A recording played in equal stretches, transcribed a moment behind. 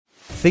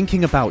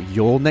Thinking about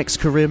your next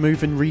career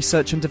move in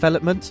research and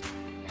development?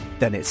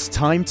 Then it's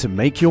time to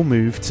make your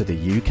move to the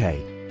UK.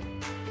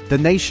 The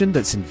nation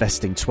that's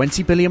investing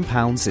 £20 billion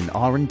in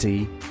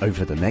R&D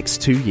over the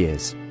next 2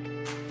 years.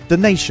 The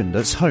nation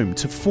that's home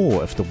to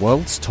 4 of the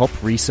world's top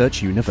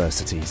research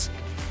universities.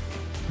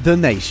 The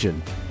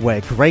nation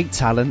where great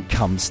talent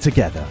comes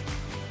together.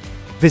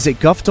 Visit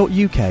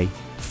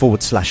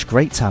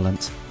gov.uk/great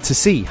talent to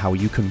see how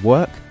you can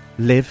work,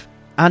 live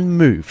and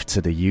move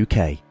to the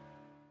UK.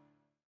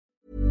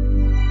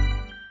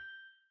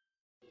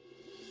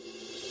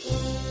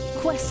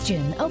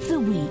 Question of the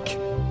week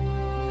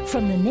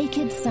from the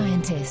Naked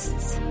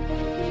Scientists.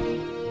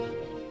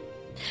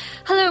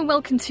 Hello and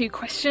welcome to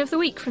Question of the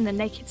Week from the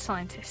Naked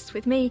Scientists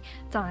with me,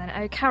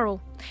 Diana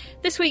O'Carroll.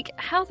 This week,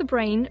 how the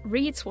brain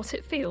reads what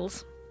it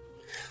feels.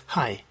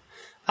 Hi,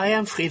 I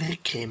am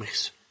Frederik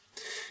Kremers.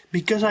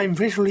 Because I am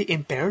visually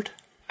impaired,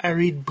 I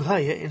read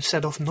braille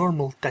instead of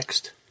normal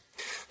text.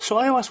 So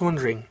I was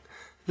wondering,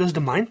 does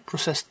the mind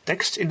process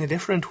text in a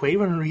different way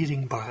when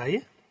reading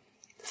braille?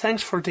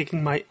 Thanks for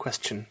taking my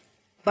question.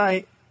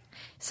 Bye.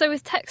 So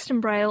with text and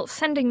braille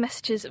sending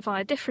messages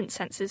via different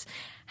senses,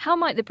 how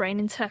might the brain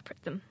interpret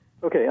them?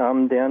 Okay,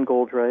 I'm Dan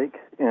Goldrake,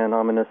 and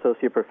I'm an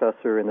associate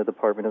professor in the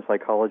Department of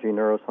Psychology,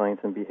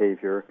 Neuroscience, and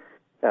Behavior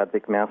at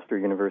McMaster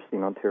University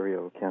in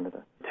Ontario,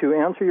 Canada. To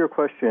answer your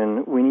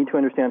question, we need to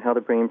understand how the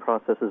brain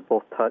processes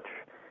both touch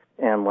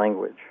and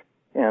language.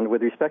 And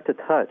with respect to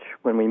touch,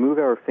 when we move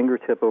our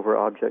fingertip over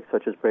objects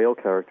such as braille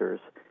characters,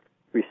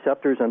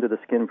 receptors under the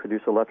skin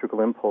produce electrical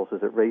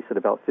impulses that race at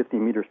about 50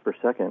 meters per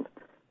second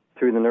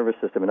through the nervous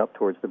system and up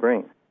towards the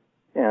brain.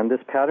 And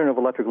this pattern of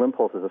electrical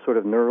impulses, a sort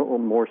of neural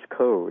Morse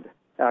code,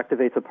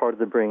 activates a part of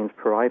the brain's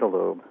parietal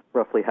lobe,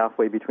 roughly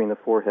halfway between the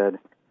forehead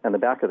and the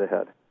back of the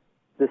head.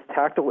 This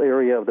tactile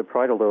area of the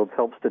parietal lobe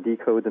helps to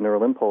decode the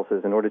neural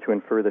impulses in order to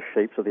infer the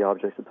shapes of the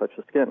objects that touch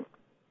the skin.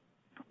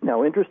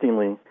 Now,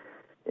 interestingly,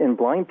 in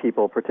blind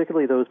people,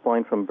 particularly those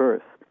blind from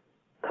birth,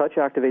 touch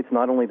activates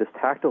not only this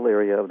tactile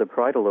area of the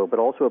parietal lobe, but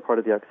also a part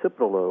of the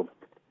occipital lobe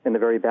in the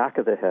very back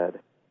of the head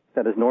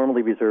that is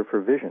normally reserved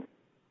for vision.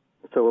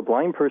 So a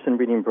blind person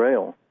reading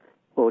braille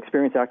will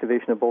experience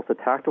activation of both the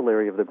tactile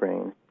area of the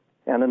brain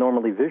and the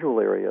normally visual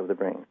area of the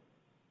brain.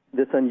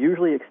 This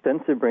unusually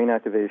extensive brain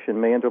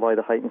activation may underlie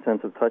the heightened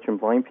sense of touch in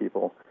blind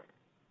people.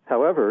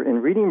 However,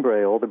 in reading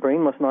braille, the brain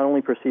must not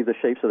only perceive the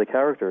shapes of the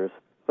characters,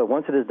 but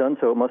once it has done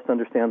so, it must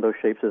understand those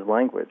shapes as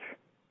language.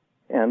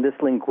 And this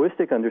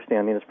linguistic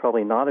understanding is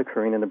probably not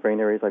occurring in the brain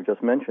areas I've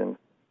just mentioned,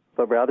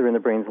 but rather in the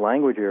brain's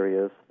language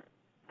areas,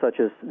 such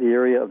as the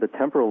area of the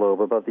temporal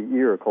lobe above the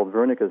ear called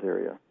Wernicke's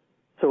area.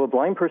 So a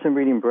blind person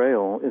reading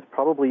braille is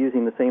probably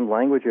using the same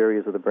language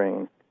areas of the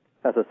brain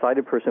as a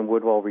sighted person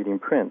would while reading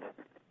print,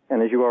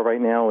 and as you are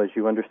right now as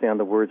you understand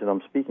the words that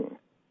I'm speaking.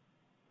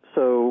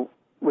 So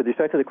with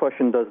respect to the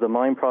question, does the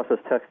mind process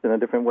text in a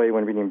different way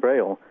when reading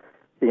braille,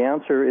 the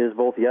answer is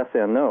both yes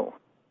and no.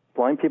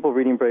 Blind people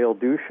reading braille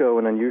do show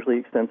an unusually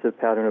extensive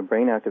pattern of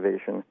brain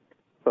activation,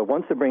 but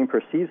once the brain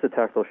perceives the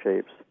tactile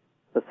shapes,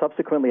 the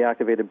subsequently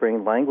activated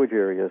brain language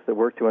areas that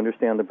work to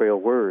understand the braille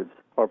words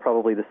are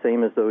probably the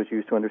same as those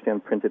used to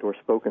understand printed or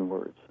spoken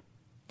words.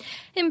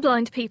 In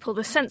blind people,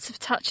 the sense of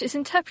touch is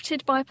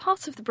interpreted by a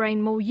part of the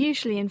brain more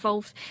usually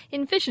involved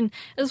in vision,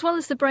 as well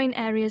as the brain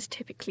areas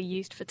typically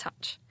used for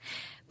touch.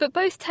 But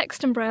both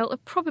text and braille are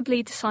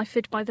probably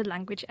deciphered by the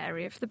language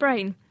area of the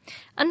brain.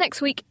 And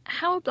next week,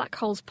 how are black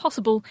holes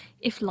possible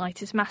if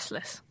light is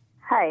massless?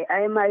 Hi,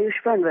 I am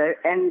Ayush Panwar,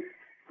 and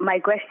my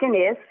question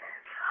is,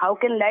 how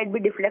can light be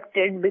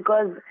deflected?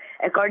 Because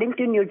according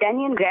to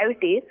Newtonian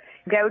gravity,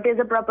 gravity is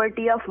a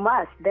property of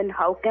mass. Then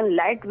how can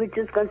light, which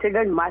is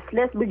considered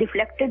massless, be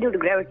deflected due to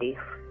gravity?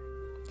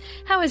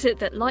 How is it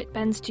that light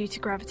bends due to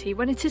gravity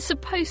when it is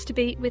supposed to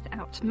be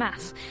without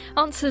mass?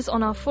 Answers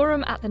on our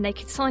forum at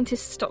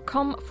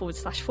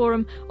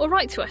thenakedscientists.com/forum or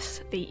write to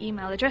us. The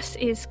email address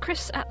is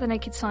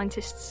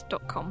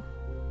chris@thenakedscientists.com.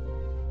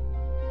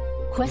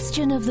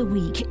 Question of the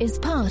Week is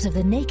part of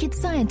the Naked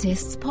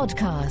Scientists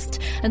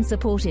podcast and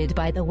supported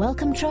by the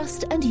Wellcome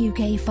Trust and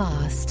UK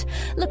Fast.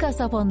 Look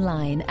us up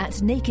online at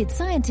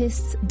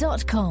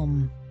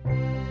nakedscientists.com.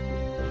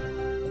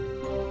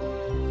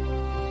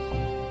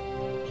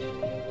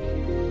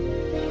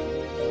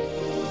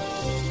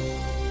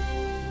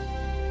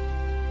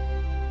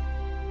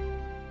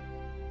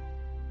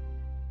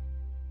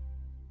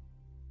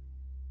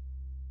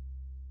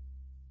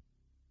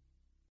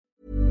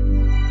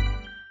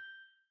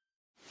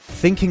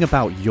 Thinking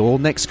about your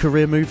next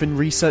career move in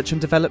research and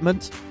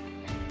development?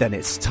 Then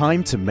it's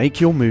time to make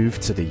your move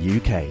to the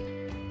UK.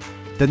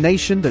 The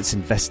nation that's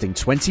investing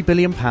 £20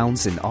 billion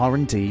in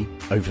R&D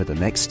over the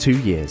next 2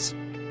 years.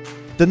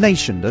 The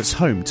nation that's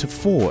home to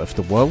 4 of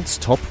the world's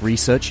top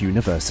research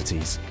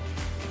universities.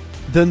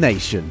 The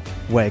nation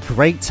where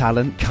great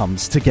talent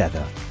comes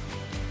together.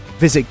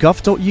 Visit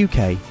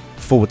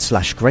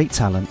gov.uk/great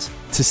talent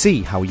to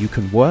see how you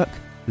can work,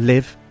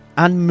 live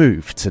and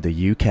move to the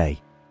UK.